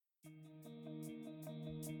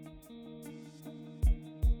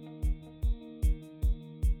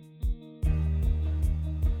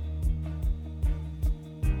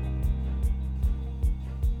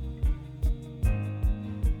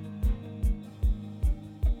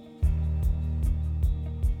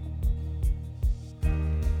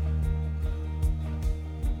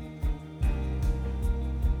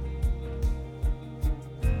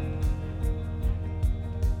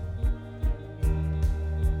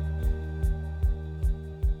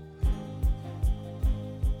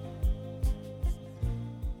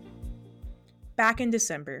Back in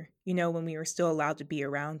December, when we were still allowed to be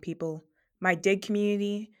around people, my dig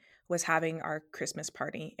community was having our Christmas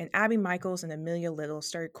party, and Abby Michaels and Amelia Little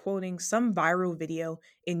started quoting some viral video,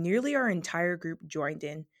 and nearly our entire group joined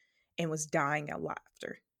in and was dying at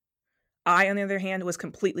laughter. I, on the other hand, was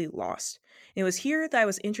completely lost. And it was here that I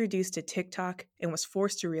was introduced to TikTok and was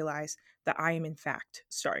forced to realize that I am, in fact,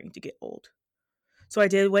 starting to get old. So I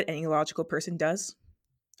did what any logical person does.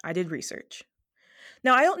 I did research.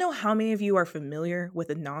 Now, I don't know how many of you are familiar with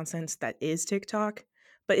the nonsense that is TikTok,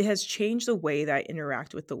 but it has changed the way that I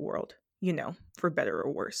interact with the world, for better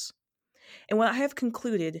or worse. And what I have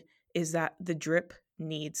concluded is that the drip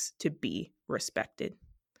needs to be respected.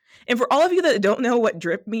 And for all of you that don't know what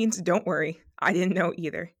drip means, don't worry, I didn't know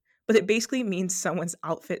either. But it basically means someone's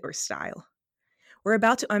outfit or style. We're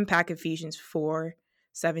about to unpack Ephesians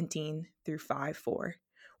 4:17 through 5:4,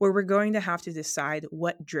 where we're going to have to decide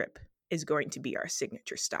what drip is going to be our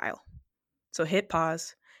signature style. So hit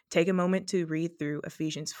pause, take a moment to read through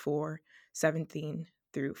Ephesians 4:17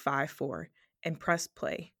 through 5:4, and press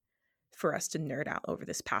play for us to nerd out over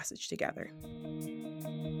this passage together.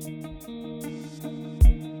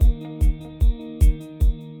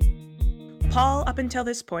 Paul, up until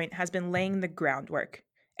this point, has been laying the groundwork.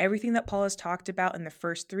 Everything that Paul has talked about in the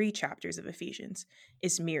first 3 chapters of Ephesians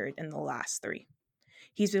is mirrored in the last 3.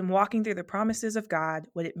 He's been walking through the promises of God,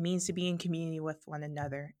 what it means to be in community with one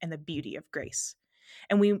another, and the beauty of grace.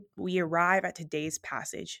 And we arrive at today's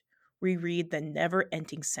passage. We read the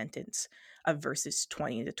never-ending sentence of verses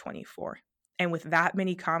 20 to 24. And with that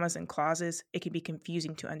many commas and clauses, it can be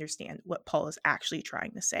confusing to understand what Paul is actually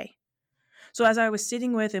trying to say. So as I was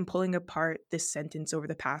sitting with and pulling apart this sentence over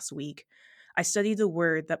the past week, I studied the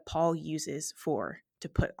word that Paul uses for to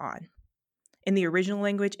put on. In the original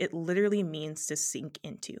language, it literally means to sink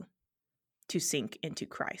into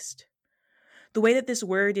Christ. The way that this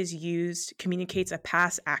word is used communicates a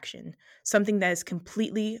past action, something that has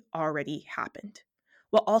completely already happened,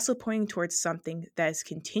 while also pointing towards something that is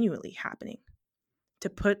continually happening. To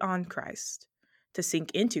put on Christ, to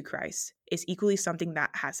sink into Christ, is equally something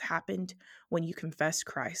that has happened when you confess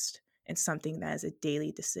Christ, and something that is a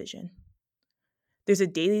daily decision. There's a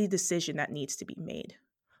daily decision that needs to be made,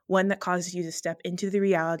 one that causes you to step into the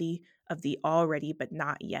reality of the already but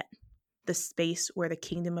not yet, the space where the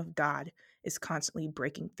kingdom of God is constantly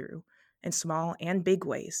breaking through in small and big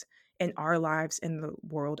ways in our lives and the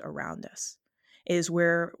world around us. It is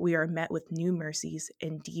where we are met with new mercies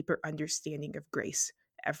and deeper understanding of grace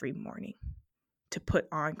every morning. To put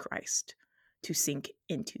on Christ, to sink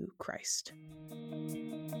into Christ.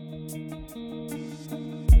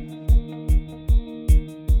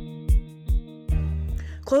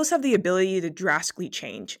 Clothes have the ability to drastically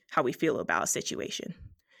change how we feel about a situation.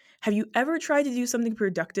 Have you ever tried to do something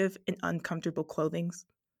productive in uncomfortable clothing?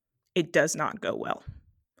 It does not go well.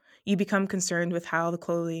 You become concerned with how the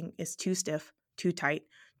clothing is too stiff, too tight,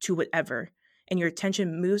 too whatever, and your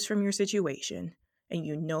attention moves from your situation and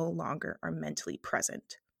you no longer are mentally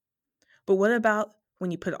present. But what about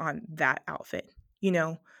when you put on that outfit?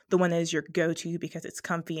 The one that is your go-to because it's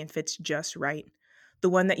comfy and fits just right. The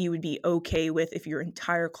one that you would be okay with if your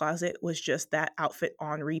entire closet was just that outfit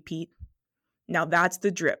on repeat. Now that's the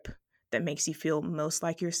drip that makes you feel most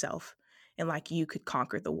like yourself and like you could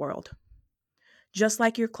conquer the world. Just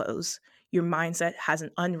like your clothes, your mindset has an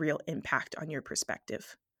unreal impact on your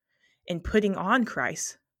perspective. In putting on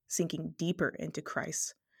Christ, sinking deeper into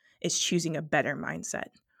Christ, is choosing a better mindset,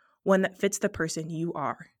 one that fits the person you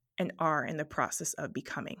are and are in the process of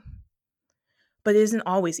becoming. But it isn't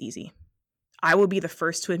always easy. I will be the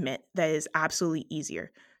first to admit that it is absolutely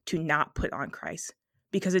easier to not put on Christ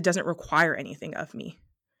because it doesn't require anything of me.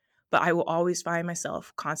 But I will always find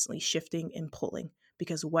myself constantly shifting and pulling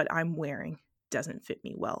because what I'm wearing doesn't fit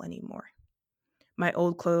me well anymore. My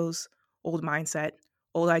old clothes, old mindset,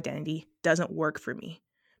 old identity doesn't work for me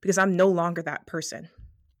because I'm no longer that person.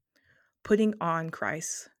 Putting on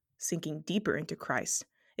Christ, sinking deeper into Christ,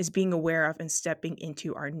 is being aware of and stepping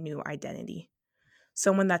into our new identity.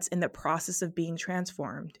 Someone that's in the process of being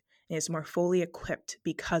transformed and is more fully equipped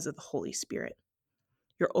because of the Holy Spirit.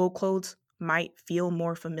 Your old clothes might feel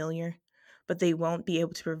more familiar, but they won't be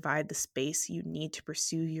able to provide the space you need to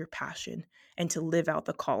pursue your passion and to live out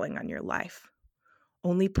the calling on your life.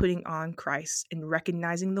 Only putting on Christ and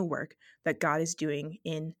recognizing the work that God is doing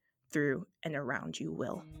in, through, and around you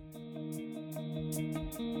will.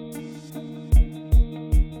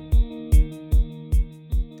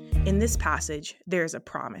 In this passage, there is a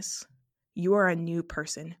promise. You are a new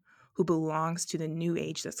person who belongs to the new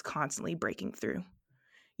age that's constantly breaking through.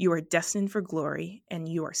 You are destined for glory, and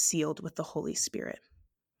you are sealed with the Holy Spirit.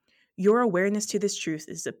 Your awareness to this truth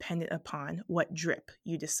is dependent upon what drip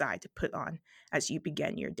you decide to put on as you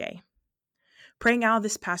begin your day. Praying out of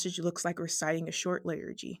this passage looks like reciting a short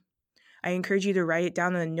liturgy. I encourage you to write it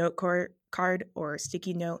down on a note card or a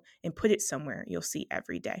sticky note and put it somewhere you'll see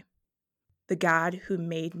every day. The God who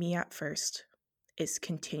made me at first is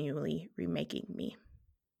continually remaking me.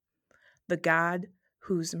 The God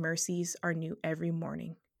whose mercies are new every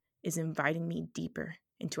morning is inviting me deeper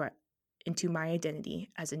into my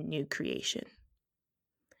identity as a new creation.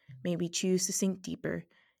 May we choose to sink deeper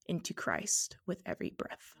into Christ with every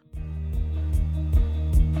breath.